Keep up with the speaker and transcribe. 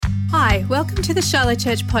Hi, welcome to the Shiloh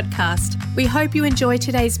Church podcast. We hope you enjoy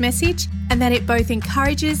today's message and that it both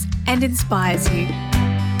encourages and inspires you.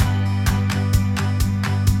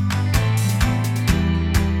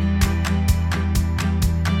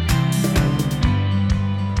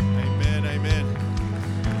 Amen, amen.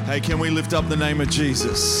 Hey, can we lift up the name of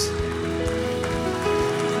Jesus?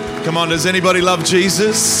 Come on, does anybody love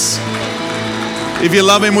Jesus? If you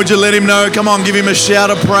love him, would you let him know? Come on, give him a shout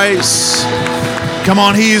of praise. Come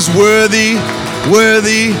on, he is worthy,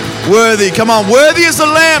 worthy, worthy. Come on, worthy is the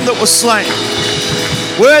Lamb that was slain.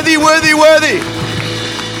 Worthy, worthy, worthy.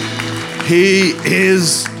 He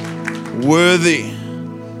is worthy.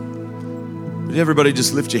 Would everybody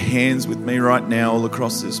just lift your hands with me right now all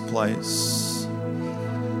across this place?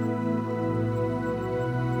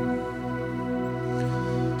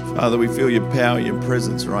 Father, we feel your power, your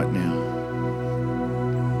presence right now.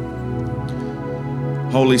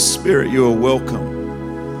 Holy Spirit, you are welcome.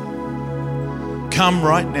 Come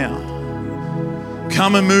right now.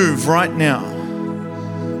 Come and move right now.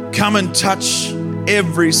 Come and touch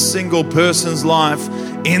every single person's life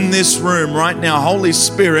in this room right now. Holy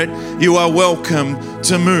Spirit, you are welcome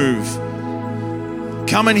to move.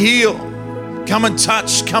 Come and heal. Come and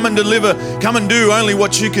touch. Come and deliver. Come and do only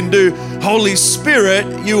what you can do. Holy Spirit,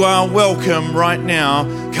 you are welcome right now.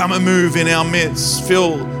 Come and move in our midst.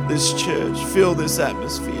 Fill this church. Fill this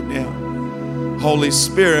atmosphere now. Holy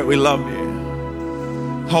Spirit, we love you.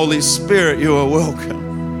 Holy Spirit, you are welcome.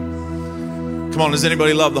 Come on, does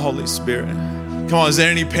anybody love the Holy Spirit? Come on, is there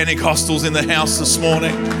any Pentecostals in the house this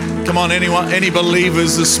morning? Come on, anyone, any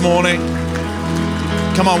believers this morning?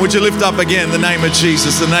 Come on, would you lift up again the name of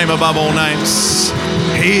Jesus, the name above all names?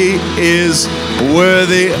 He is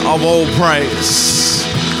worthy of all praise.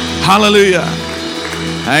 Hallelujah.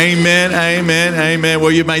 Amen, amen, amen.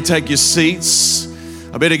 Well, you may take your seats.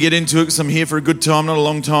 I better get into it because I'm here for a good time, not a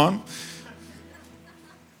long time.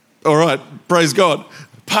 All right, praise God.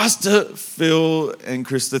 Pastor Phil and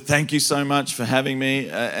Krista, thank you so much for having me.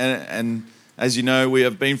 And as you know, we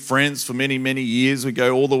have been friends for many, many years. We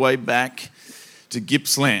go all the way back to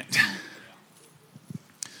Gippsland.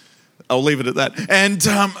 I'll leave it at that. And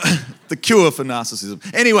the cure for narcissism.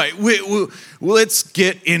 Anyway, let's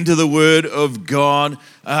get into the Word of God.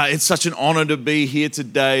 It's such an honor to be here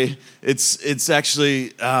today. It's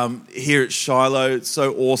actually here at Shiloh. It's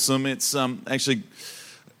so awesome. It's actually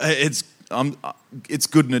it's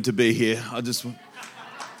good to be here. I just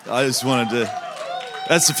wanted to.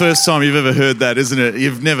 That's the first time you've ever heard that, isn't it?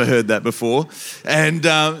 You've never heard that before. And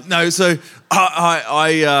no, so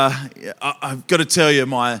I've got to tell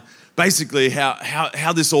you basically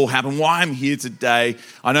how this all happened, why I'm here today.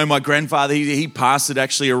 I know my grandfather, he pastored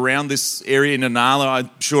actually around this area in Inala. I'm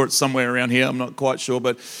sure it's somewhere around here, I'm not quite sure,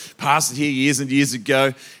 but pastored here years and years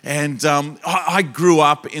ago. And I grew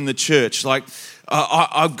up in the church. Like,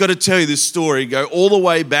 I've got to tell you this story, go all the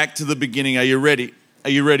way back to the beginning. Are you ready? Are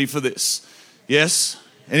you ready for this? Yes?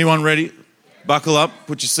 Anyone ready? Buckle up,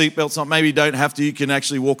 put your seatbelts on. Maybe you don't have to. You can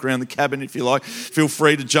actually walk around the cabin if you like. Feel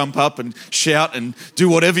free to jump up and shout and do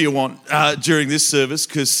whatever you want during this service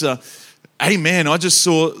because, amen, I just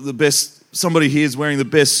saw the best. Somebody here is wearing the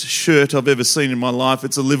best shirt I've ever seen in my life.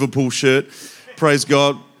 It's a Liverpool shirt. Praise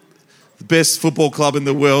God. The best football club in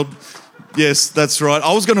the world. Yes, that's right.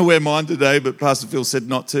 I was going to wear mine today, but Pastor Phil said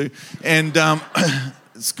not to. And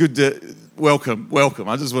it's good to welcome.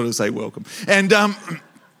 I just wanted to say welcome. And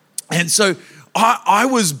so I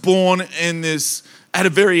was born at a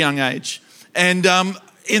very young age. And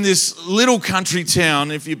in this little country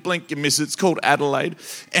town, if you blink, you miss it, it's called Adelaide.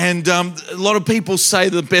 And a lot of people say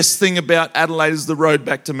the best thing about Adelaide is the road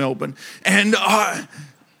back to Melbourne. And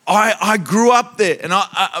I grew up there. And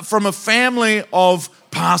from a family of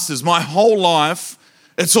pastors, my whole life,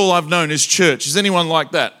 it's all I've known is church. Is anyone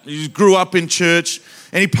like that? You grew up in church.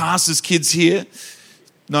 Any pastors' kids here?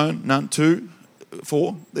 No, none, 2,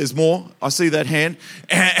 4. There's more. I see that hand.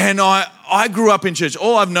 And I grew up in church.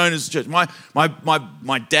 All I've known is church. My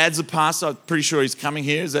dad's a pastor. I'm pretty sure he's coming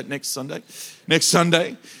here. Is that next Sunday? Next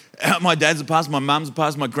Sunday. My dad's a pastor. My mum's a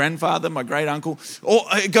pastor. My grandfather, my great uncle.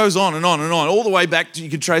 It goes on and on and on. All the way back you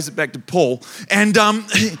can trace it back to Paul. And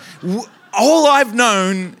all I've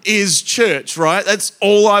known is church, right? That's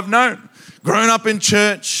all I've known. Grown up in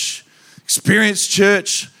church, experienced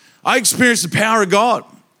church. I experienced the power of God.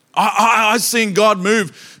 I've seen God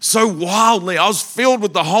move so wildly. I was filled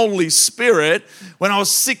with the Holy Spirit when I was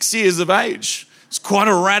 6 years of age. It's quite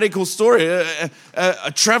a radical story.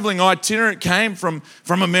 A traveling itinerant came from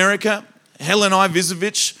America, Helen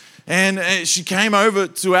Ivizovich, And she came over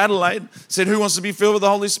to Adelaide, said, who wants to be filled with the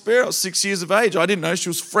Holy Spirit? I was 6 years of age. I didn't know she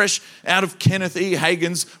was fresh out of Kenneth E.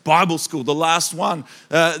 Hagin's Bible school, the last one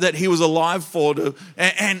that he was alive for.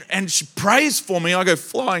 And she prays for me. I go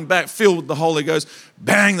flying back, filled with the Holy Ghost.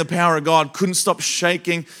 Bang, the power of God. Couldn't stop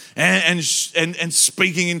shaking and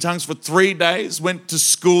speaking in tongues for 3 days. Went to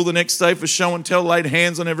school the next day for show and tell. Laid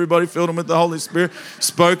hands on everybody, filled them with the Holy Spirit.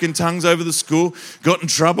 Spoke in tongues over the school. Got in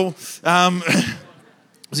trouble.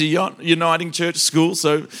 It was a Uniting Church school,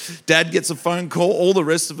 so Dad gets a phone call, all the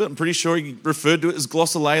rest of it. I'm pretty sure he referred to it as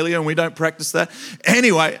glossolalia, and we don't practice that.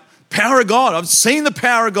 Anyway, power of God. I've seen the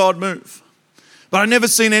power of God move, but I've never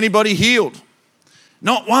seen anybody healed.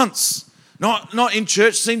 Not once. Not in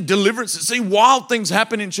church. Seen deliverance. Seen wild things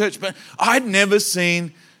happen in church, but I'd never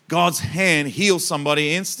seen God's hand heal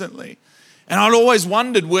somebody instantly. And I'd always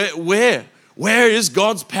wondered, where is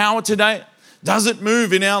God's power today? Does it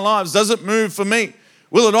move in our lives? Does it move for me?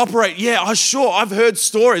 Will it operate? Yeah, I've heard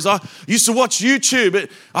stories. I used to watch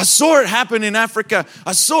YouTube. I saw it happen in Africa.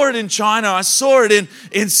 I saw it in China. I saw it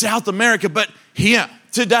in South America. But here,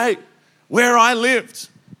 today, where I lived,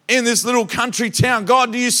 in this little country town,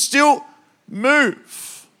 God, do you still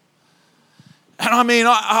move? And I mean,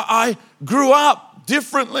 I grew up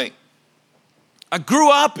differently. I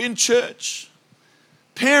grew up in church.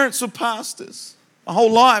 Parents were pastors. My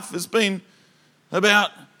whole life has been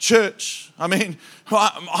about church. I mean,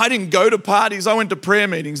 I didn't go to parties. I went to prayer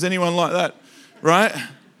meetings. Anyone like that, right?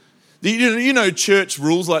 You know church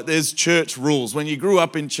rules, like there's church rules. When you grew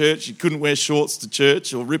up in church, you couldn't wear shorts to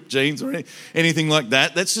church or ripped jeans or anything like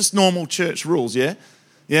that. That's just normal church rules, yeah?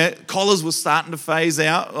 Yeah, collars were starting to phase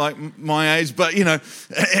out, like my age, but,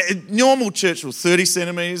 normal church rules, 30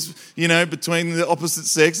 centimetres, between the opposite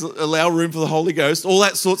sex, allow room for the Holy Ghost, all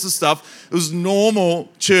that sorts of stuff. It was normal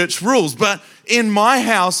church rules. But in my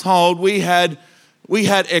household, we had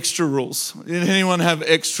extra rules. Did anyone have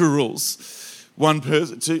extra rules? One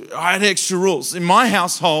person, two. I had extra rules. In my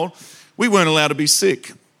household, we weren't allowed to be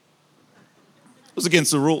sick. It was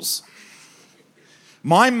against the rules.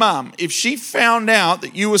 My mum, if she found out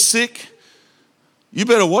that you were sick, you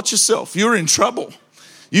better watch yourself. You're in trouble.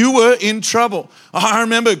 You were in trouble. I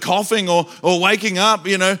remember coughing or waking up,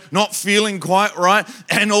 not feeling quite right.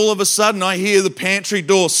 And all of a sudden I hear the pantry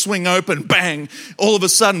door swing open, bang. All of a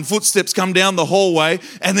sudden footsteps come down the hallway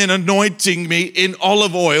and then anointing me in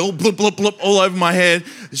olive oil, blub, blub, blub, all over my head.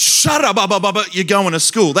 Shut up, you're going to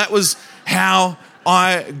school. That was how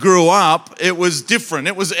I grew up. It was different.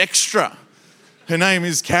 It was extra. Her name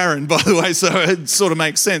is Karen, by the way, so it sort of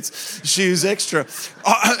makes sense. She was extra.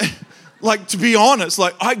 To be honest,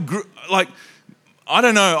 I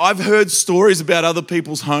don't know. I've heard stories about other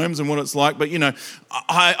people's homes and what it's like, but,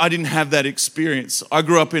 I didn't have that experience. I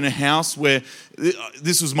grew up in a house where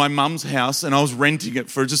this was my mum's house and I was renting it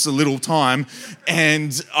for just a little time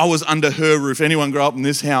and I was under her roof. Anyone grew up in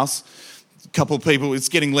this house? A couple of people, it's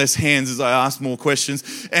getting less hands as I ask more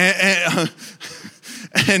questions.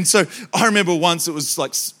 And so I remember once it was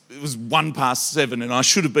 7:01 and I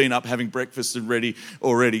should have been up having breakfast and ready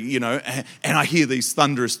already, and I hear these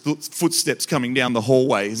thunderous footsteps coming down the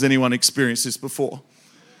hallway. Has anyone experienced this before?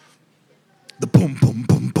 The boom, boom,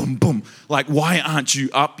 boom, boom, boom. Like, why aren't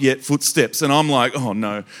you up yet? Footsteps. And I'm like, oh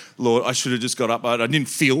no, Lord, I should have just got up. I didn't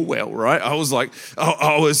feel well, right? I was like,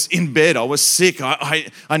 I was in bed. I was sick.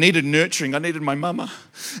 I needed nurturing. I needed my mama.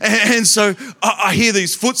 And so I hear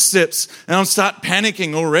these footsteps and I start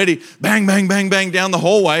panicking already. Bang, bang, bang, bang down the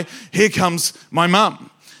hallway. Here comes my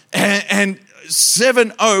mum. And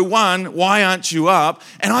 7:01, why aren't you up?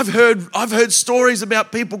 And I've heard stories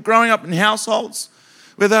about people growing up in households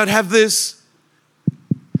where they'd have this,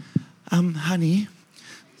 honey,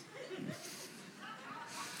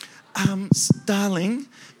 darling,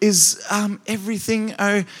 is everything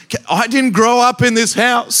okay? I didn't grow up in this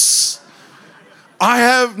house. I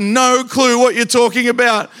have no clue what you're talking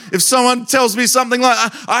about. If someone tells me something like,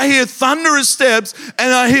 I hear thunderous steps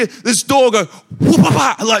and I hear this door go,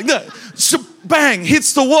 like that, bang,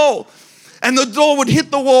 hits the wall. And the door would hit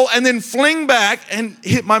the wall and then fling back and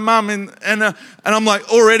hit my mum. And I'm like,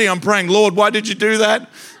 already I'm praying, Lord, why did you do that?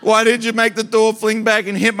 Why did you make the door fling back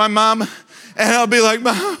and hit my mum? And I'll be like,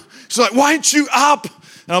 Mum. She's like, why aren't you up?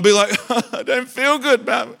 And I'll be like, I don't feel good,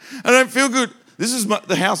 Mum. I don't feel good. This is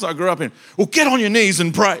the house I grew up in. Well, get on your knees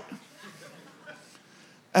and pray.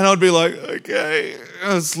 And I'd be like, okay.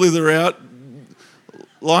 I'll slither out,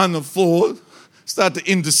 lie on the floor, start to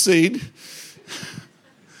intercede.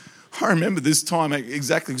 I remember this time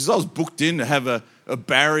exactly because I was booked in to have a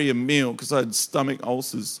barrier meal because I had stomach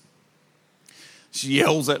ulcers. She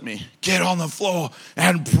yells at me, get on the floor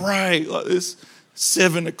and pray like this.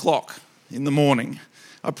 7:00 in the morning.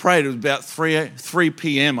 I prayed. It was about 3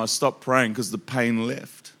 p.m. I stopped praying because the pain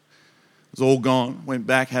left. It was all gone. Went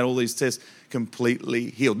back, had all these tests,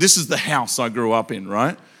 completely healed. This is the house I grew up in,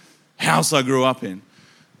 right? House I grew up in.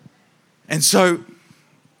 And so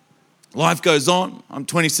life goes on. I'm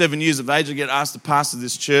 27 years of age. I get asked to pastor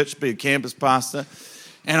this church, be a campus pastor.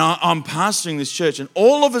 And I'm pastoring this church. And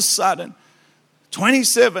all of a sudden,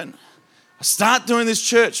 27, I start doing this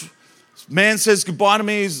church. Man says goodbye to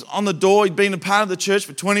me. He's on the door. He'd been a part of the church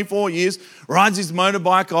for 24 years. Rides his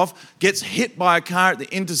motorbike off. Gets hit by a car at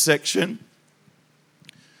the intersection.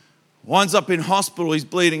 Winds up in hospital. He's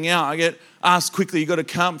bleeding out. I get asked quickly, you got to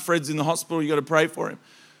come. Fred's in the hospital. You got to pray for him.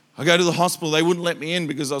 I go to the hospital. They wouldn't let me in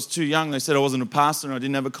because I was too young. They said I wasn't a pastor and I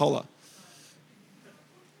didn't have a collar.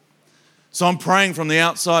 So I'm praying from the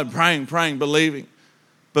outside, praying, believing.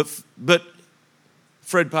 But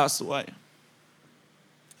Fred passed away.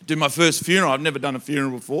 I did my first funeral. I've never done a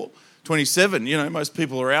funeral before. 27, most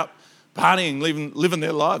people are out partying, living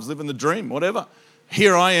their lives, living the dream, whatever.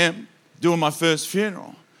 Here I am doing my first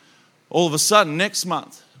funeral. All of a sudden, next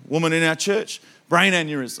month, woman in our church, brain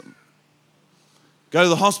aneurysm. Go to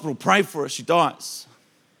the hospital, pray for her, she dies.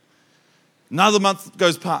 Another month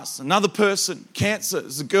goes past. Another person, cancer.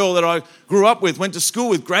 It's a girl that I grew up with, went to school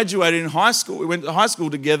with, graduated in high school. We went to high school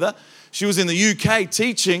together. She was in the UK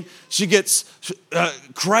teaching. She gets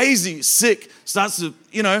crazy sick, starts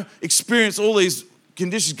to, experience all these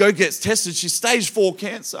conditions, gets tested. She's stage 4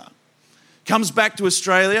 cancer. Comes back to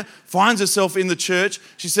Australia, finds herself in the church.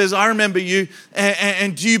 She says, I remember you,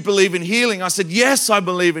 and do you believe in healing? I said, yes, I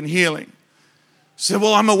believe in healing. She said,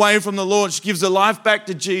 well, I'm away from the Lord. She gives her life back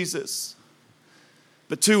to Jesus.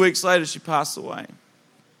 But 2 weeks later, she passed away.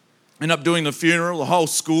 Ended up doing the funeral. The whole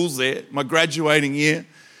school's there. My graduating year.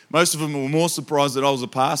 Most of them were more surprised that I was a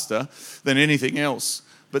pastor than anything else.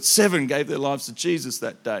 But 7 gave their lives to Jesus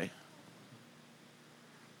that day.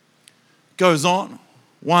 Goes on.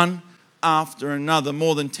 One after another.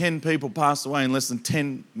 More than 10 people passed away in less than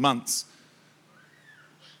 10 months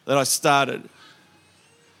that I started.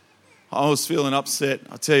 I was feeling upset.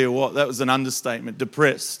 I tell you what, that was an understatement.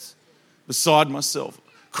 Depressed. Beside myself,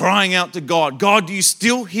 crying out to God, God, do you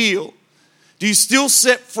still heal? Do you still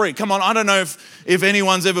set free? Come on, I don't know if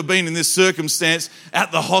anyone's ever been in this circumstance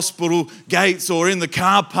at the hospital gates or in the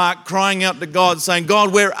car park crying out to God saying,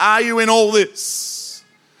 God, where are you in all this?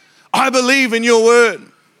 I believe in your word.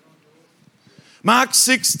 Mark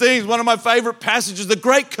 16 is one of my favorite passages, the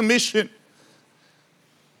Great Commission.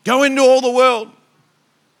 Go into all the world.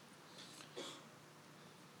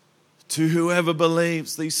 To whoever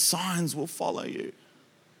believes, these signs will follow you.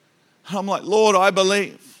 And I'm like, Lord, I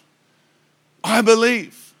believe. I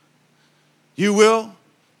believe. You will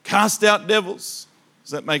cast out devils.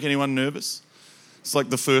 Does that make anyone nervous? It's like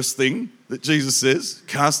the first thing that Jesus says,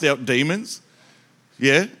 cast out demons.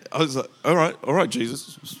 Yeah, I was like, all right,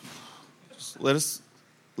 Jesus. Just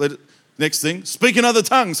let it. Next thing, speak in other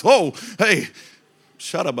tongues. Whoa, hey,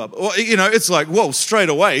 shut up. Well, it's like, whoa, straight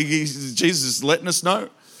away, Jesus is letting us know.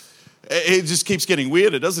 It just keeps getting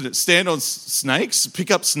weirder, doesn't it? Stand on snakes,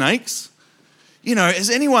 pick up snakes. Has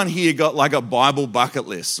anyone here got like a Bible bucket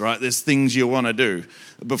list, right? There's things you want to do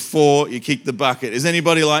before you kick the bucket. Is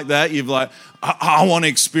anybody like that? You've like, I want to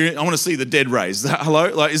experience, I want to see the dead raised.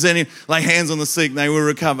 Hello? Like, is any, lay hands on the sick and they will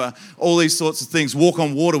recover. All these sorts of things. Walk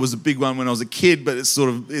on water was a big one when I was a kid, but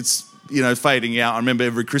it's fading out. I remember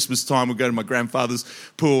every Christmas time we'd go to my grandfather's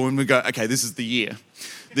pool and we'd go, okay, this is the year.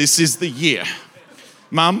 This is the year.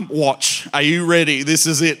 Mum, watch. Are you ready? This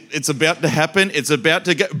is it. It's about to happen. It's about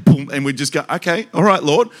to go, boom. And we just go, okay, all right,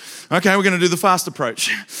 Lord. Okay, we're going to do the fast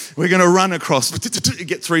approach. We're going to run across.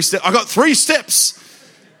 Get 3 steps. I got 3 steps.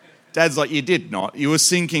 Dad's like, you did not. You were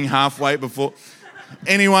sinking halfway before.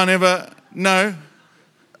 Anyone ever? No?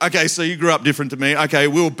 Okay, so you grew up different to me. Okay,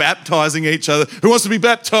 we were baptizing each other. Who wants to be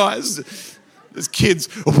baptized? There's kids.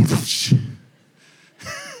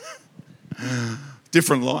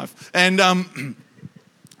 Different life. And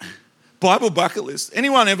Bible bucket list.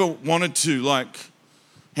 Anyone ever wanted to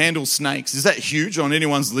handle snakes? Is that huge on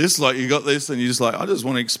anyone's list? Like you got this and you're just like, I just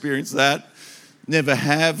want to experience that. Never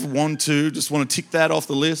have, want to, just want to tick that off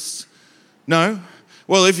the list. No?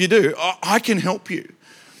 Well, if you do, I can help you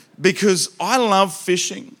because I love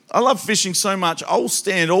fishing. I love fishing so much. I'll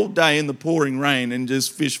stand all day in the pouring rain and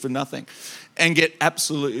just fish for nothing and get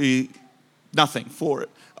absolutely nothing for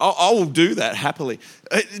it. I will do that happily.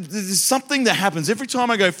 There's something that happens. Every time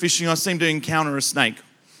I go fishing, I seem to encounter a snake.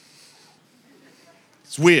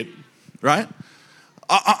 It's weird, right?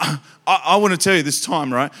 I want to tell you this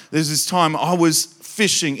time, right? There's this time I was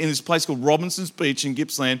fishing in this place called Robinson's Beach in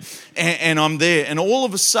Gippsland, and I'm there, and all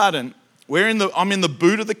of a sudden, I'm in the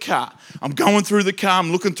boot of the car. I'm going through the car.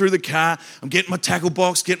 I'm looking through the car. I'm getting my tackle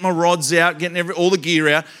box, getting my rods out, getting all the gear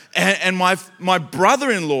out. And my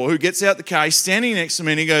brother-in-law who gets out the car, he's standing next to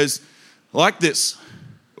me and he goes, like this,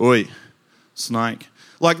 "Oi, snake."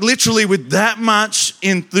 Like literally with that much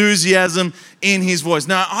enthusiasm in his voice.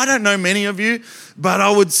 Now, I don't know many of you, but I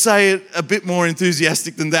would say it a bit more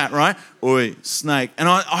enthusiastic than that, right? "Oi, snake." And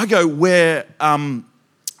I go, "Where?"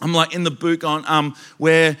 I'm like in the book on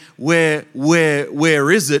where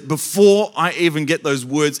is it? Before I even get those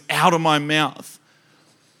words out of my mouth,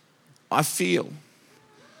 I feel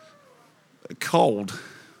a cold,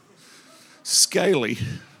 scaly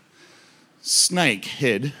snake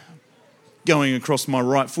head going across my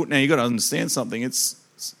right foot. Now, you've got to understand something. It's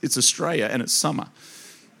Australia and it's summer.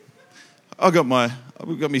 I've got my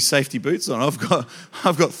safety boots on. I've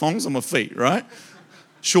got thongs on my feet, right?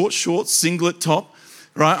 Short shorts, singlet top,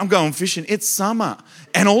 right? I'm going fishing. It's summer.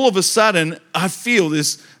 And all of a sudden, I feel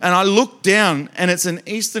this, and I look down, and it's an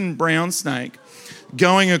eastern brown snake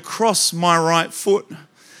going across my right foot.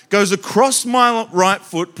 Goes across my right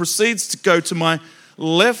foot, proceeds to go to my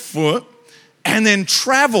left foot, and then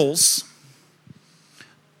travels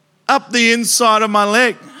up the inside of my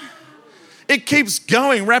leg. It keeps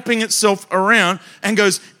going, wrapping itself around, and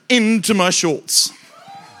goes into my shorts.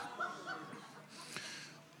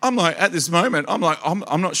 I'm like, at this moment, I'm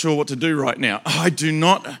not sure what to do right now. I do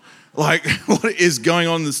not like what is going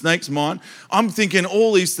on in the snake's mind. I'm thinking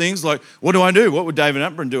all these things like, what do I do? What would David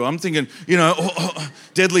Attenborough do? I'm thinking,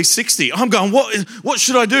 Deadly 60. I'm going, what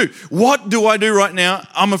should I do? What do I do right now?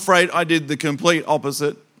 I'm afraid I did the complete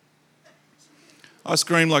opposite. I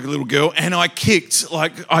screamed like a little girl and I kicked,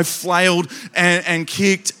 like I flailed and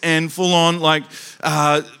kicked and full on like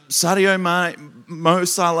Sadio Mane, Mo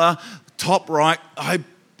Salah, top right. I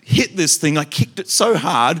hit this thing. I kicked it so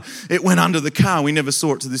hard, it went under the car. We never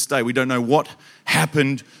saw it to this day. We don't know what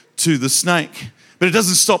happened to the snake. But it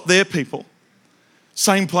doesn't stop there, people.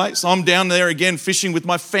 Same place. I'm down there again fishing with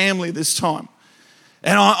my family this time.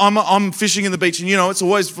 And I'm fishing in the beach, and it's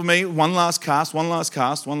always for me, one last cast,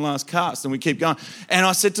 and we keep going. And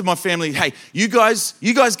I said to my family, "Hey, you guys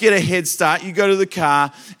get a head start. You go to the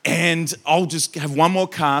car, and I'll just have one more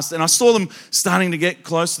cast." And I saw them starting to get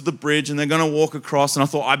close to the bridge, and they're going to walk across. And I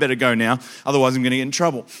thought, I better go now, otherwise I'm going to get in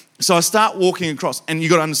trouble. So I start walking across, and you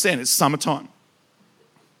got to understand, it's summertime.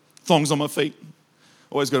 Thongs on my feet.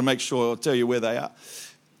 Always got to make sure I'll tell you where they are.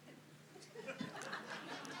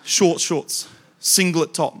 Shorts.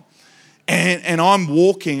 Singlet top. And I'm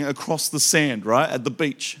walking across the sand, right, at the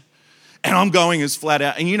beach. And I'm going as flat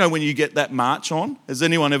out. And when you get that march on, has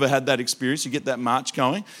anyone ever had that experience? You get that march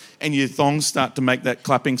going and your thongs start to make that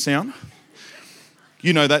clapping sound.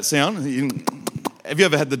 You know that sound? Have you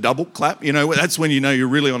ever had the double clap? That's when you're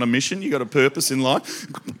really on a mission. You got a purpose in life.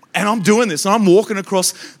 And I'm doing this. And I'm walking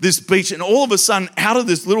across this beach. And all of a sudden, out of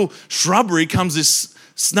this little shrubbery comes this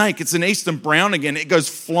snake. It's an eastern brown again. It goes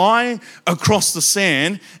flying across the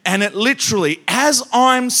sand, and it literally, as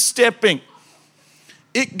I'm stepping,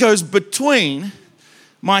 it goes between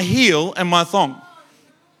my heel and my thong.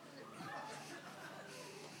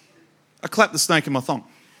 I clap the snake in my thong.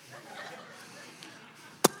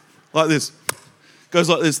 Like this. Goes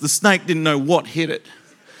like this. The snake didn't know what hit it.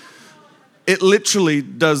 It literally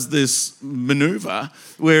does this maneuver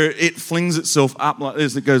where it flings itself up like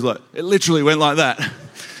this. It literally went like that.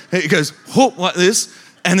 It goes whoop like this,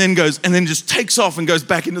 and then just takes off and goes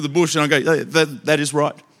back into the bush. And I go, that is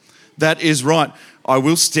right. That is right. I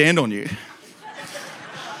will stand on you.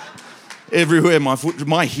 Everywhere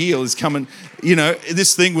my heel is coming,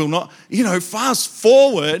 this thing will not, fast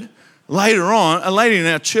forward later on, a lady in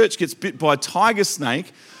our church gets bit by a tiger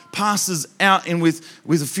snake, passes out in with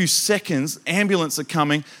a few seconds, ambulance are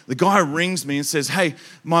coming. The guy rings me and says, "Hey,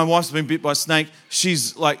 my wife's been bit by a snake.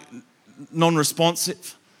 She's like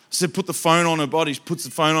non-responsive." I said, "Put the phone on her body." She puts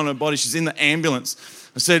the phone on her body. She's in the ambulance.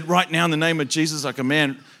 I said, "Right now in the name of Jesus, I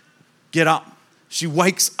command, get up." She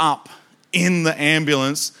wakes up in the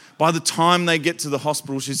ambulance. By the time they get to the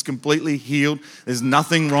hospital, she's completely healed. There's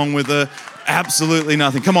nothing wrong with her. Absolutely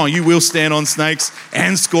nothing. Come on, you will stand on snakes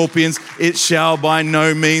and scorpions. It shall by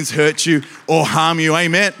no means hurt you or harm you.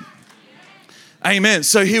 Amen. Amen.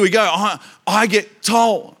 So here we go. I get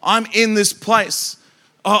told I'm in this place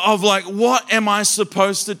of like, what am I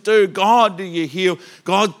supposed to do? God, do you heal?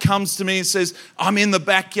 God comes to me and says, I'm in the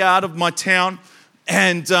backyard of my town,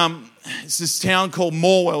 and it's this town called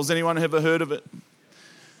Morwell. Has anyone ever heard of it?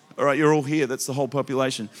 All right, you're all here. That's the whole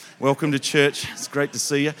population. Welcome to church. It's great to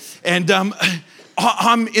see you. And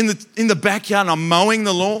I'm in the backyard and I'm mowing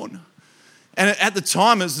the lawn. And at the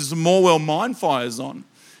time, there's Morwell mine fires on.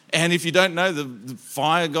 And if you don't know, the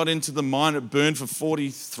fire got into the mine. It burned for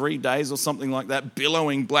 43 days or something like that,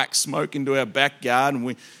 billowing black smoke into our backyard. And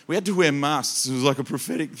we had to wear masks. It was like a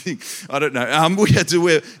prophetic thing. I don't know. We had to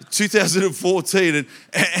wear 2014.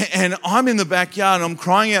 And I'm in the backyard and I'm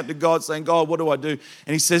crying out to God saying, God, what do I do?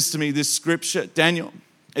 And he says to me this scripture, Daniel,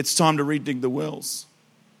 it's time to redig the wells.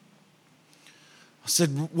 I said,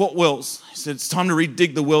 what wells? He said, it's time to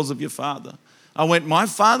redig the wells of your father. I went, my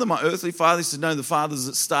father, my earthly father? He said, no, the fathers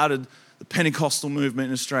that started the Pentecostal movement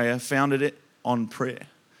in Australia founded it on prayer.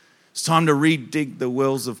 It's time to redig the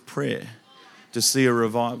wells of prayer to see a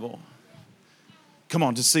revival. Come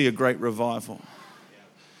on, to see a great revival.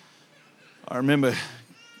 I remember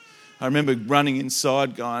running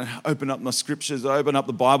inside, going, open up my scriptures. I opened up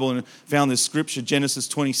the Bible and found this scripture, Genesis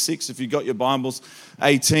 26. If you've got your Bibles,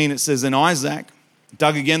 18, it says, and Isaac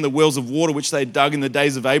dug again the wells of water which they dug in the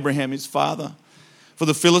days of Abraham, his father. For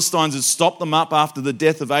the Philistines had stopped them up after the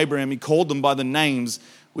death of Abraham. He called them by the names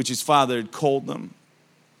which his father had called them.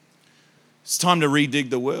 It's time to redig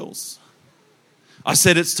the wells. I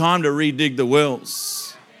said it's time to redig the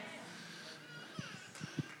wells.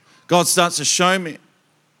 God starts to show me,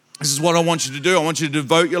 this is what I want you to do. I want you to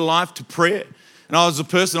devote your life to prayer. And I was a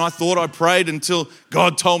person, I thought I prayed until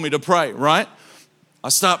God told me to pray, right? I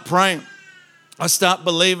start praying. I start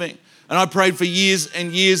believing. And I prayed for years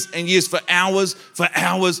and years and years, for hours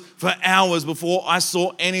before I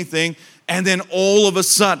saw anything. And then all of a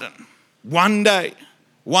sudden, one day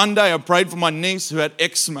I prayed for my niece who had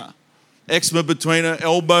eczema between her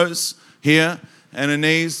elbows here and her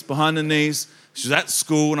knees, behind her knees. She was at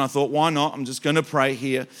school and I thought, why not? I'm just going to pray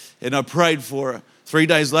here. And I prayed for her. 3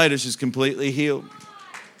 days later, she's completely healed.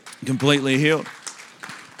 Completely healed.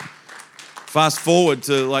 Fast forward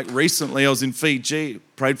to like recently, I was in Fiji,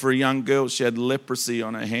 prayed for a young girl. She had leprosy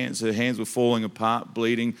on her hands. Her hands were falling apart,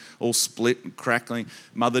 bleeding, all split and crackling.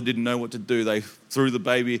 Mother didn't know what to do. They threw the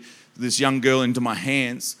baby, this young girl, into my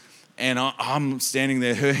hands. And I'm standing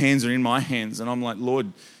there. Her hands are in my hands. And I'm like,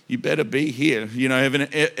 Lord, you better be here. You know,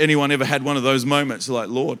 anyone ever had one of those moments? Like,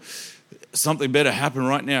 Lord, something better happen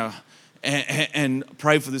right now. And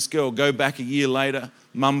pray for this girl. Go back a year later.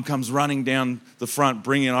 Mum comes running down the front,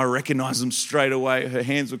 I recognize them straight away. Her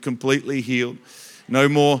hands were completely healed. No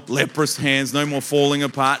more leprous hands, no more falling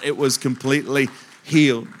apart. It was completely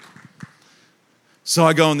healed. So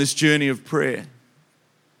I go on this journey of prayer.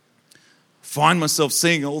 Find myself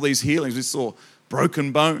seeing all these healings. We saw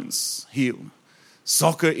broken bones healed.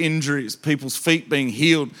 Soccer injuries, people's feet being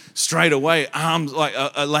healed straight away. Arms, like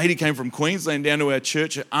a lady came from Queensland down to our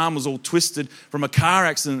church. Her arm was all twisted from a car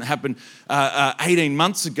accident that happened 18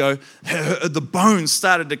 months ago. The bones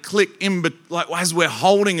started to click in, but like as we're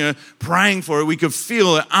holding her, praying for her, we could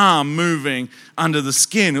feel her arm moving under the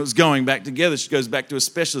skin. It was going back together. She goes back to a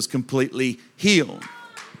specialist, completely healed.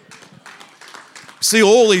 See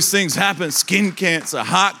all these things happen, skin cancer,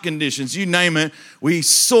 heart conditions, you name it. We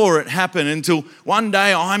saw it happen until one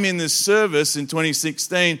day I'm in this service in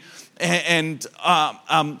 2016 and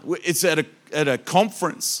it's at a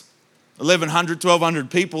conference, 1,100,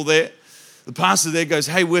 1,200 people there. The pastor there goes,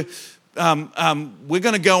 hey, we're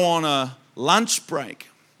going to go on a lunch break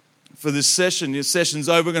for this session. Your session's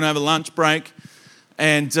over, we're going to have a lunch break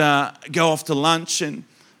and go off to lunch.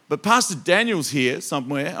 But Pastor Daniel's here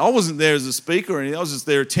somewhere. I wasn't there as a speaker or anything. I was just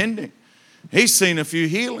there attending. He's seen a few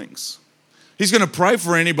healings. He's going to pray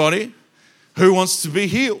for anybody who wants to be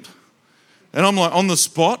healed. And I'm like, on the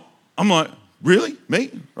spot, I'm like, really?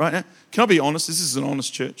 Me? Right now? Can I be honest? This is an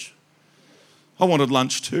honest church. I wanted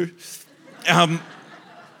lunch too.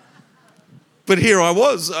 But here I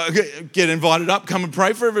was, get invited up, come and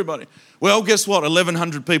pray for everybody. Well, guess what?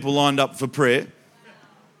 1,100 people lined up for prayer.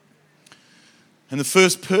 And the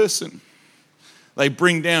first person they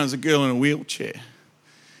bring down is a girl in a wheelchair.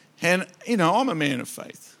 And, you know, I'm a man of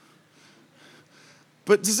faith.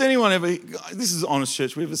 But does anyone ever, this is Honest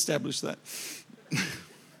Church, we've established that.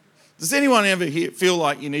 Does anyone ever feel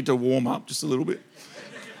like you need to warm up just a little bit?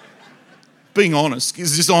 Being honest.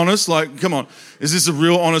 Is this honest? Like, come on. Is this a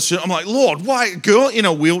real honest church? I'm like, Lord, why? A girl in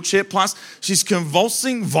a wheelchair, plus she's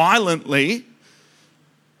convulsing violently.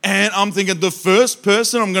 And I'm thinking the first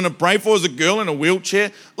person I'm going to pray for is a girl in a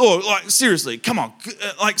wheelchair. Lord, like seriously, come on,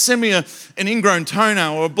 like send me an ingrown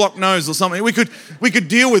toenail or a blocked nose or something. We could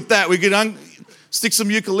deal with that. We could stick some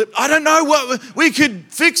eucalyptus. I don't know what we could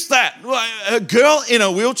fix that. A girl in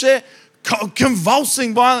a wheelchair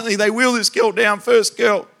convulsing violently. They wheel this girl down. First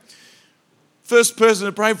person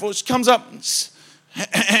to pray for. She comes up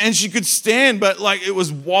and she could stand, but like it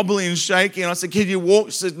was wobbly and shaky. And I said, "Can you walk?"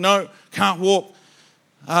 She said, "No, can't walk."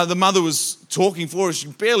 The mother was talking for her. She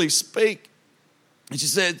could barely speak. And she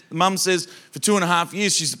said, Mum says, for 2.5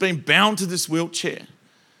 years, she's been bound to this wheelchair.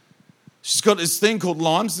 She's got this thing called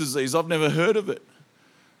Lyme's disease. I've never heard of it.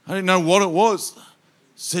 I didn't know what it was.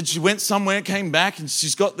 Said she went somewhere, came back, and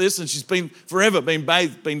she's got this, and she's been forever been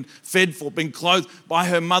bathed, been fed for, been clothed by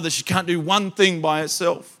her mother. She can't do one thing by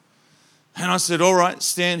herself. And I said, all right,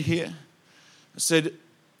 stand here. I said,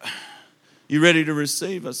 you ready to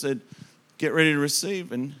receive? I said, get ready to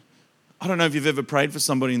receive. And I don't know if you've ever prayed for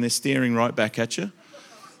somebody and they're staring right back at you.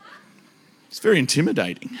 It's very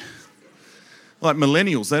intimidating. Like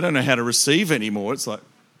millennials, they don't know how to receive anymore. It's like,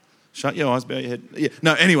 shut your eyes, bow your head. Yeah.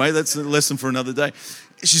 No, anyway, that's a lesson for another day.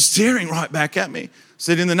 She's staring right back at me.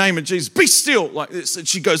 Said, in the name of Jesus, be still. Like this. And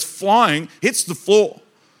she goes flying, hits the floor,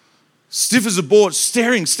 stiff as a board,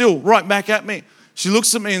 staring still right back at me. She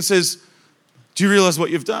looks at me and says, do you realize what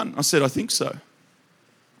you've done? I said, I think so.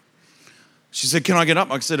 She said, can I get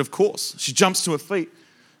up? I said, of course. She jumps to her feet.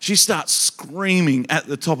 She starts screaming at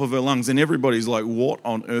the top of her lungs, and everybody's like, what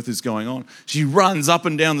on earth is going on? She runs up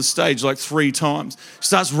and down the stage like 3 times. She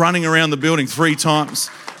starts running around the building 3 times.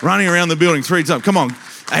 Running around the building 3 times. Come on.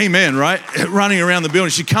 Amen, right? Running around the building.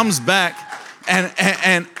 She comes back,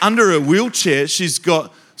 and under her wheelchair, she's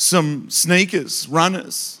got some sneakers,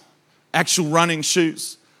 runners, actual running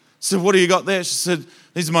shoes. I said, what do you got there? She said,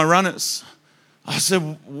 these are my runners. I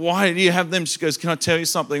said, why do you have them? She goes, can I tell you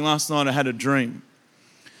something? Last night I had a dream.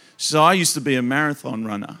 She said, I used to be a marathon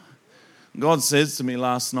runner. God says to me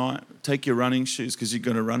last night, take your running shoes because you're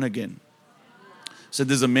going to run again. Said,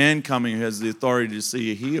 there's a man coming who has the authority to see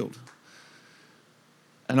you healed.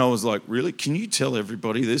 And I was like, really? Can you tell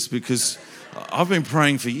everybody this? Because I've been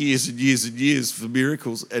praying for years and years and years for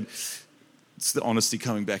miracles. And it's the honesty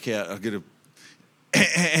coming back out.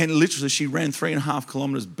 And literally she ran 3.5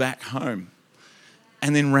 kilometers back home.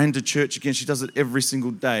 And then ran to church again. She does it every single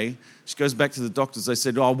day. She goes back to the doctors. They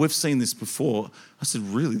said, oh, we've seen this before. I said,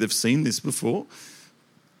 really? They've seen this before?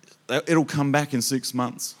 It'll come back in 6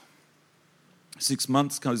 months. 6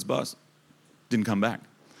 months goes by. Didn't come back.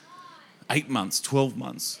 8 months, 12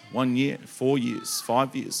 months, 1 year, 4 years,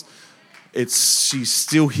 5 years. She's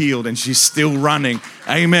still healed and she's still running.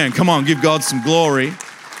 Amen. Come on, give God some glory.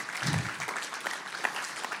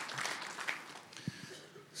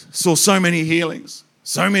 Saw so many healings.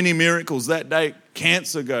 So many miracles that day,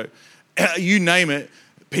 cancer go, you name it,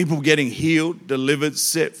 people getting healed, delivered,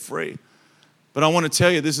 set free. But I want to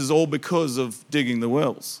tell you, this is all because of digging the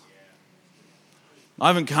wells. I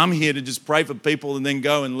haven't come here to just pray for people and then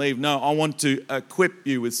go and leave. No, I want to equip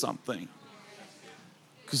you with something.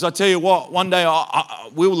 Because I tell you what, one day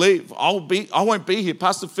we'll leave. I won't be here.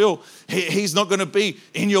 Pastor Phil, he's not going to be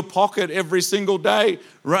in your pocket every single day,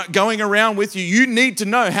 going around with you. You need to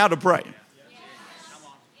know how to pray.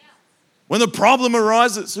 When the problem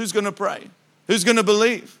arises, who's going to pray? Who's going to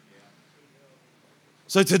believe?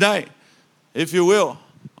 So today, if you will,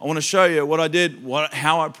 I want to show you what I did,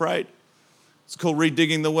 how I prayed. It's called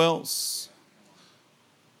Redigging the Wells,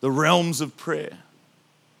 the realms of prayer.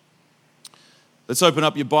 Let's open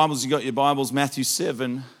up your Bibles. You got your Bibles, Matthew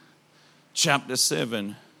 7, chapter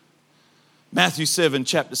 7. Matthew 7,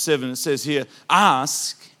 chapter 7, it says here,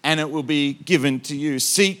 ask and it will be given to you.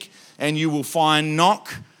 Seek and you will find.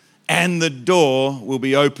 Knock and the door will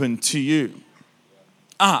be open to you.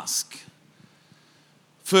 Ask.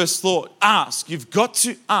 First thought, ask. You've got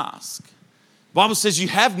to ask. The Bible says you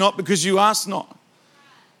have not because you ask not.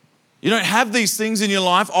 You don't have these things in your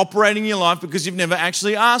life, operating in your life because you've never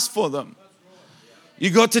actually asked for them.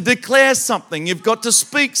 You've got to declare something. You've got to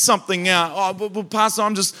speak something out. Oh, but Pastor,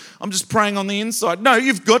 I'm just praying on the inside. No,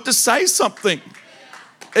 you've got to say something.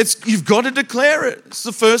 You've got to declare it. It's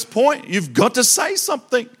the first point. You've got to say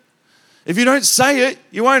something. If you don't say it,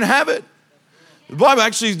 you won't have it. The Bible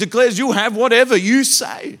actually declares you'll have whatever you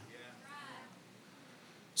say.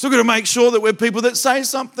 So we've got to make sure that we're people that say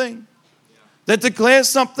something, that declare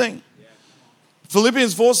something.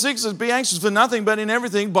 Philippians 4:6 says, be anxious for nothing, but in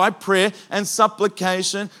everything by prayer and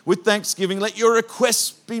supplication with thanksgiving, let your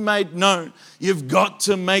requests be made known. You've got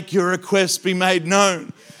to make your requests be made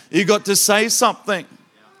known. You've got to say something.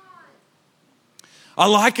 I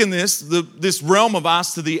liken this realm of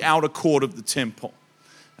us to the outer court of the temple.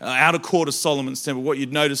 Outer court of Solomon's temple. What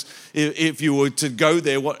you'd notice if you were to go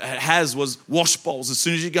there, what it has was wash bowls. As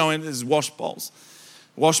soon as you go in, there's wash bowls.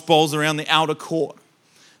 Wash bowls around the outer court.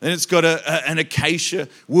 Then it's got an acacia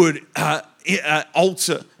wood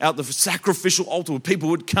altar out, the sacrificial altar where people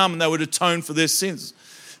would come and they would atone for their sins.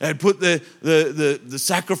 They'd put the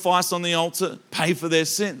sacrifice on the altar, pay for their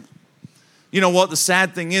sin. You know what? The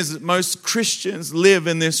sad thing is that most Christians live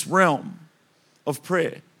in this realm of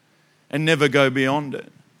prayer and never go beyond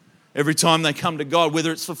it. Every time they come to God,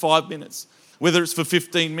 whether it's for 5 minutes whether it's for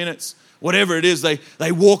 15 minutes, whatever it is,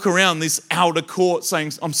 they walk around this outer court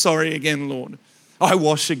saying, I'm sorry again, Lord. I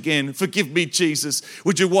wash again. Forgive me, Jesus.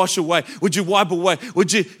 Would you wash away? Would you wipe away?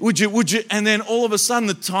 Would you? And then all of a sudden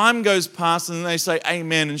the time goes past and they say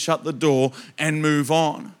amen and shut the door and move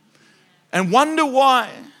on. And wonder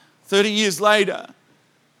why 30 years later,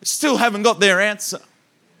 still haven't got their answer.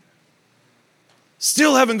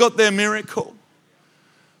 Still haven't got their miracle.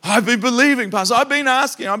 I've been believing, Pastor. I've been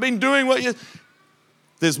asking. I've been doing what you...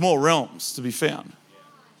 There's more realms to be found.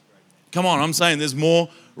 Come on, I'm saying there's more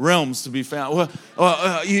realms to be found.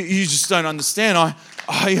 Well, you just don't understand.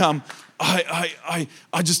 I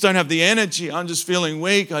just don't have the energy. I'm just feeling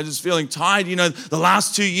weak. I'm just feeling tired. You know, the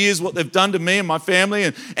last 2 years, what they've done to me and my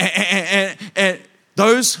family, and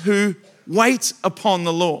those who wait upon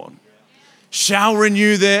the Lord shall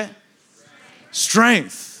renew their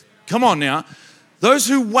strength. Come on now. Those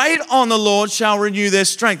who wait on the Lord shall renew their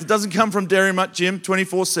strength. It doesn't come from Dairy Mutt Gym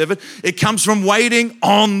 24/7. It comes from waiting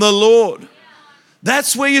on the Lord.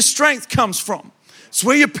 That's where your strength comes from. It's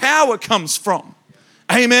where your power comes from.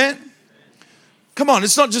 Amen. Come on,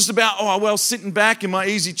 it's not just about, sitting back in my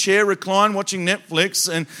easy chair, recline, watching Netflix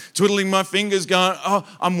and twiddling my fingers going,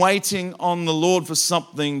 I'm waiting on the Lord for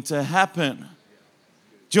something to happen.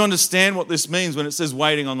 Do you understand what this means when it says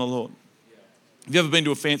waiting on the Lord? Have you ever been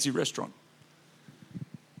to a fancy restaurant?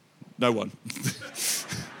 No one.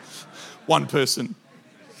 One person.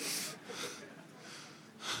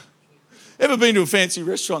 Ever been to a fancy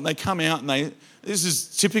restaurant and they come out and this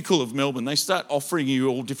is typical of Melbourne, they start offering you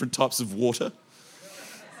all different types of water.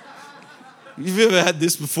 You've ever had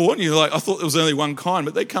this before? And you're like, I thought there was only one kind,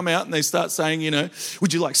 but they come out and they start saying,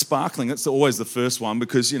 would you like sparkling? That's always the first one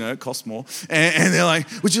because, it costs more. And they're like,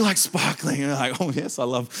 would you like sparkling? And they're like, oh yes, I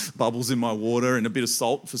love bubbles in my water and a bit of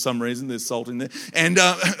salt for some reason. There's salt in there. And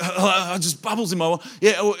just bubbles in my water.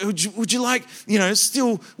 Yeah, would you like,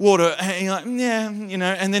 still water? And you're like, yeah,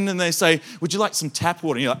 and then they say, would you like some tap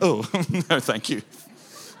water? And you're like, oh, no, thank you.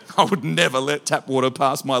 I would never let tap water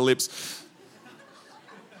pass my lips.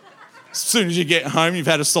 As soon as you get home, you've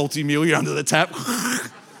had a salty meal, you're under the tap.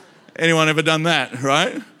 Anyone ever done that,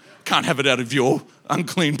 right? Can't have it out of your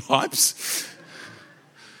unclean pipes.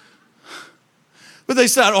 But they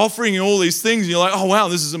start offering you all these things, and you're like, oh, wow,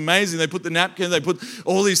 this is amazing. They put the napkin, they put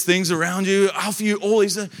all these things around you, offer you all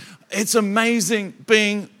these things. It's amazing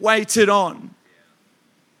being waited on.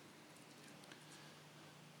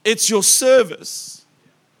 It's your service.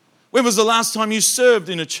 When was the last time you served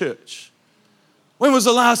in a church? When was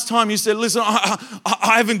the last time you said, listen,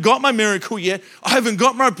 I haven't got my miracle yet. I haven't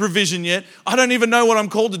got my provision yet. I don't even know what I'm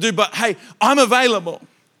called to do, but hey, I'm available.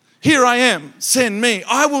 Here I am. Send me.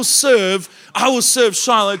 I will serve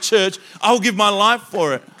Shiloh Church. I will give my life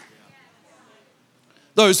for it.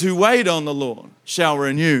 Those who wait on the Lord shall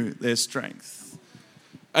renew their strength.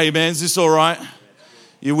 Amen. Is this all right?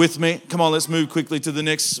 You with me? Come on, let's move quickly to the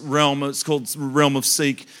next realm. It's called the realm of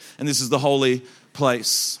seek, and this is the holy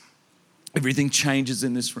place. Everything changes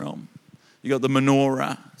in this realm. You got the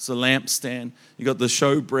menorah, it's a lampstand. You got the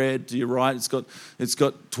showbread to your right. It's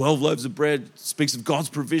got 12 loaves of bread. It speaks of God's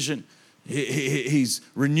provision. He's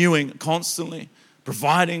renewing constantly,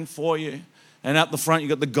 providing for you. And out the front, you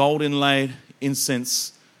got the gold inlaid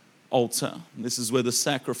incense altar. And this is where the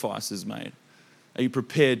sacrifice is made. Are you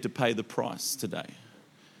prepared to pay the price today?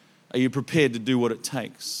 Are you prepared to do what it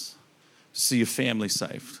takes to see your family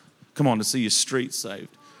saved? Come on, to see your street saved.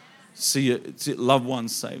 See your loved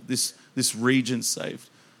ones saved, this region saved,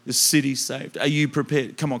 this city saved. Are you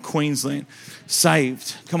prepared? Come on, Queensland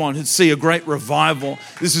saved. Come on, see a great revival.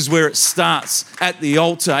 This is where it starts, at the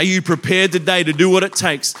altar. Are you prepared today to do what it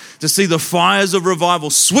takes to see the fires of revival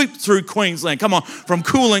sweep through Queensland? Come on, from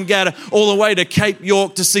Coolangatta all the way to Cape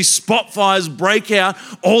York, to see spot fires break out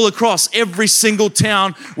all across every single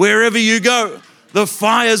town, wherever you go. The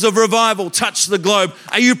fires of revival touch the globe.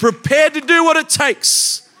 Are you prepared to do what it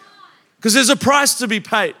takes? Because there's a price to be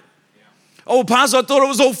paid. Oh, Pastor, I thought it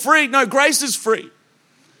was all free. No, grace is free.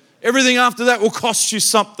 Everything after that will cost you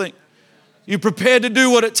something. You're prepared to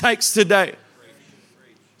do what it takes today.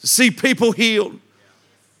 To see people healed.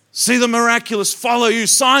 See the miraculous follow you.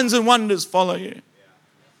 Signs and wonders follow you.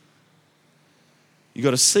 You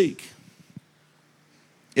got to seek.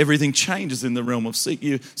 Everything changes in the realm of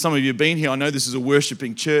seek. Some of you have been here. I know this is a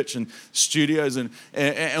worshiping church and studios and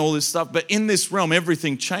all this stuff. But in this realm,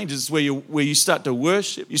 everything changes. It's where you start to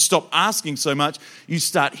worship. You stop asking so much. You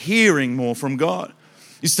start hearing more from God.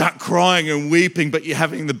 You start crying and weeping, but you're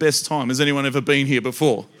having the best time. Has anyone ever been here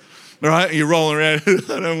before? All right? You're rolling around.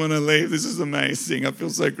 I don't want to leave. This is amazing. I feel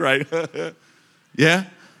so great. Yeah?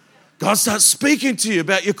 God starts speaking to you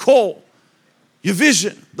about your call. your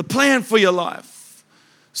vision, the plan for your life.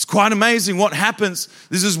 It's quite amazing what happens.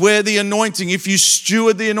 This is where the anointing, if you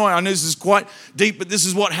steward the anointing, I know this is quite deep, but this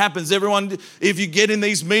is what happens. Everyone, if you get in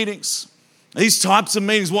these meetings, these types of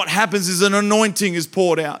meetings, what happens is an anointing is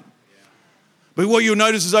poured out. But what you'll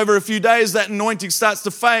notice is over a few days, that anointing starts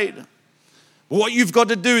to fade. But what you've got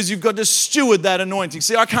to do is you've got to steward that anointing.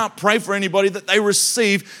 See, I can't pray for anybody that they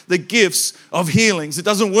receive the gifts of healings. It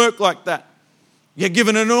doesn't work like that. You're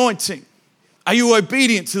given an anointing. Are you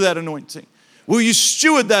obedient to that anointing? Will you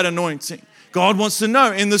steward that anointing? God wants to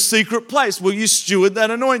know in the secret place, will you steward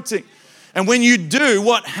that anointing? And when you do,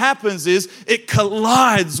 what happens is it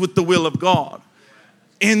collides with the will of God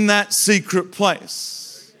in that secret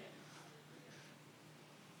place.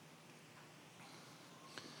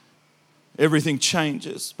 Everything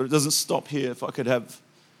changes, but it doesn't stop here. If I could have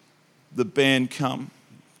the band come,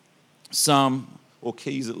 Psalm or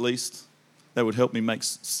keys at least, that would help me make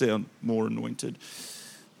sound more anointed.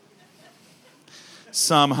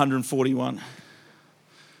 Psalm 141.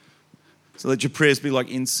 So let your prayers be like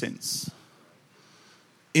incense.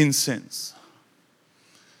 Incense.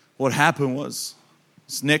 What happened was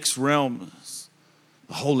this next realm is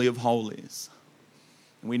the Holy of Holies.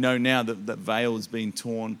 And we know now that that veil has been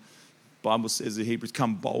torn. The Bible says in Hebrews,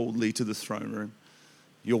 come boldly to the throne room.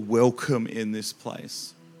 You're welcome in this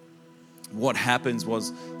place. What happens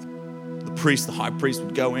was the high priest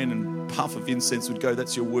would go in and a puff of incense would go,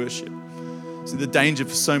 that's your worship. See, the danger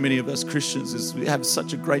for so many of us Christians is we have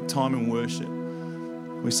such a great time in worship.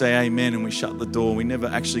 We say amen and we shut the door. We never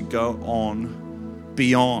actually go on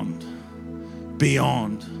beyond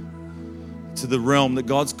to the realm that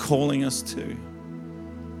God's calling us to.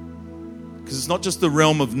 Because it's not just the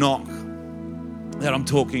realm of knock that I'm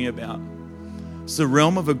talking about. It's the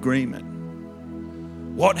realm of agreement.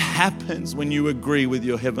 What happens when you agree with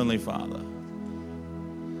your Heavenly Father?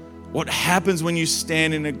 What happens when you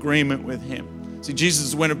stand in agreement with Him? See,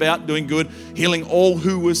 Jesus went about doing good, healing all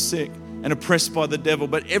who were sick and oppressed by the devil.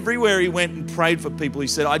 But everywhere He went and prayed for people, He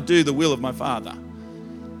said, I do the will of my Father.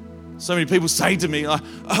 So many people say to me,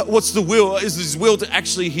 what's the will? Is His will to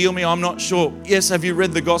actually heal me? I'm not sure. Yes, have you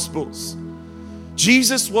read the Gospels?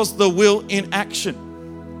 Jesus was the will in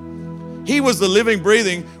action. He was the living,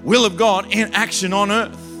 breathing will of God in action on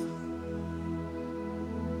earth.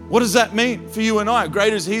 What does that mean for you and I?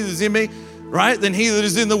 Greater is He that is in me, right, than he that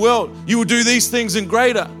is in the world. You will do these things and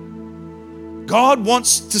greater. God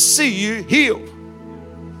wants to see you healed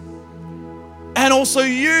and also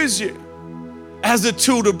use you as a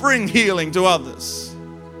tool to bring healing to others.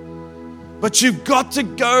 But you've got to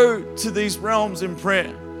go to these realms in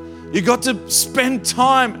prayer. You've got to spend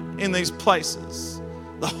time in these places.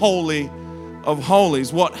 The Holy of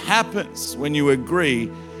Holies. What happens when you agree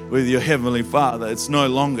with your Heavenly Father? It's no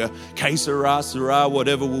longer que sera, sera,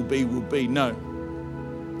 whatever will be, will be. No.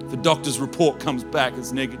 If the doctor's report comes back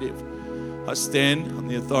as negative, I stand on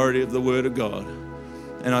the authority of the Word of God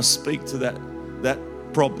and I speak to that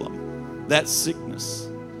problem, that sickness.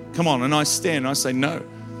 Come on, and I stand and I say, no,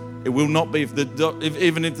 it will not be.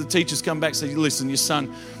 Even if the teachers come back and say, listen, your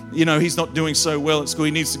son, he's not doing so well at school.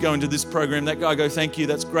 He needs to go into this program. That guy go, thank you,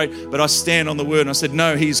 that's great. But I stand on the word and I said,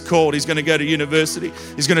 no, he's called. He's going to go to university.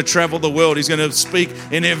 He's going to travel the world. He's going to speak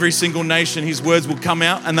in every single nation. His words will come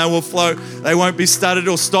out and they will flow. They won't be stuttered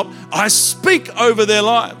or stopped. I speak over their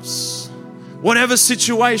lives. Whatever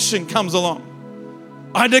situation comes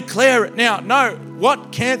along, I declare it now. No,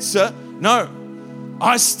 what? Cancer? No.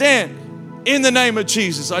 I stand. In the name of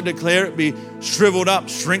Jesus, I declare it be shriveled up,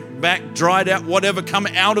 shrink back, dried out, whatever, come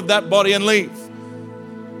out of that body and leave.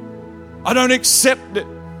 I don't accept it.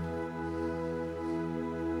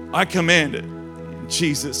 I command it in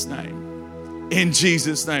Jesus' name. In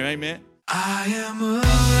Jesus' name, amen.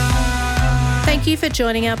 Thank you for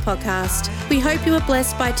joining our podcast. We hope you were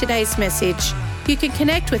blessed by today's message. You can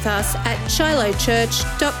connect with us at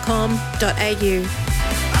shilohchurch.com.au.